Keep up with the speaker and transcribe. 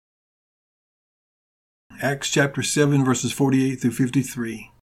Acts chapter 7, verses 48 through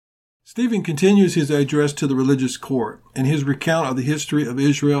 53. Stephen continues his address to the religious court. In his recount of the history of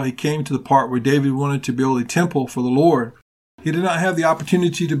Israel, he came to the part where David wanted to build a temple for the Lord. He did not have the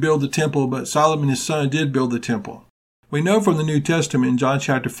opportunity to build the temple, but Solomon his son did build the temple. We know from the New Testament in John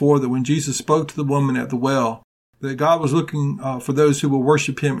chapter 4 that when Jesus spoke to the woman at the well, that God was looking for those who will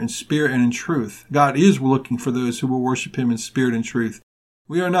worship him in spirit and in truth. God is looking for those who will worship him in spirit and truth.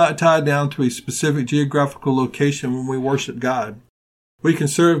 We are not tied down to a specific geographical location when we worship God. We can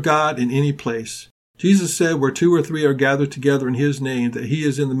serve God in any place. Jesus said where 2 or 3 are gathered together in his name, that he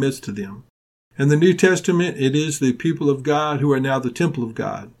is in the midst of them. In the New Testament, it is the people of God who are now the temple of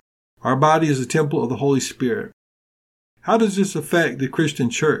God. Our body is the temple of the Holy Spirit. How does this affect the Christian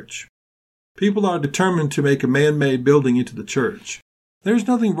church? People are determined to make a man-made building into the church. There's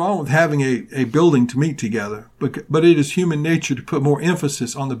nothing wrong with having a building to meet together, but it is human nature to put more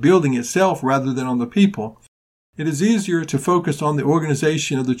emphasis on the building itself rather than on the people. It is easier to focus on the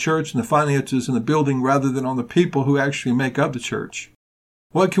organization of the church and the finances in the building rather than on the people who actually make up the church.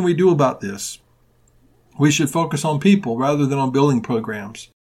 What can we do about this? We should focus on people rather than on building programs.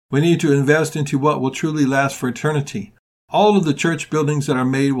 We need to invest into what will truly last for eternity. All of the church buildings that are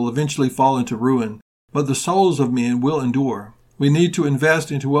made will eventually fall into ruin, but the souls of men will endure. We need to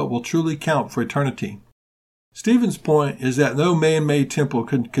invest into what will truly count for eternity. Stephen's point is that no man-made temple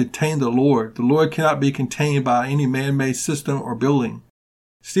can contain the Lord. The Lord cannot be contained by any man-made system or building.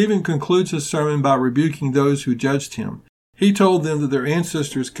 Stephen concludes his sermon by rebuking those who judged him. He told them that their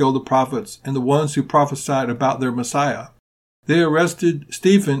ancestors killed the prophets and the ones who prophesied about their Messiah. They arrested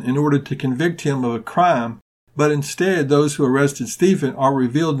Stephen in order to convict him of a crime, but instead those who arrested Stephen are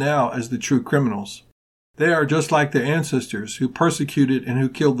revealed now as the true criminals. They are just like their ancestors who persecuted and who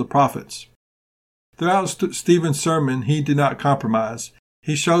killed the prophets. Throughout Stephen's sermon, he did not compromise.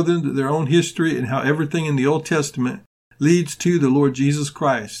 He showed them that their own history and how everything in the Old Testament leads to the Lord Jesus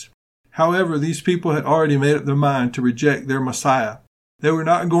Christ. However, these people had already made up their mind to reject their Messiah. They were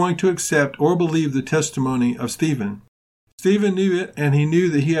not going to accept or believe the testimony of Stephen. Stephen knew it, and he knew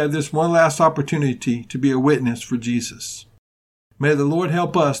that he had this one last opportunity to be a witness for Jesus. May the Lord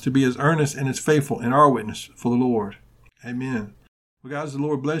help us to be as earnest and as faithful in our witness for the Lord. Amen. Well, guys, the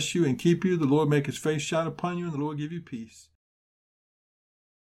Lord bless you and keep you. The Lord make his face shine upon you, and the Lord give you peace.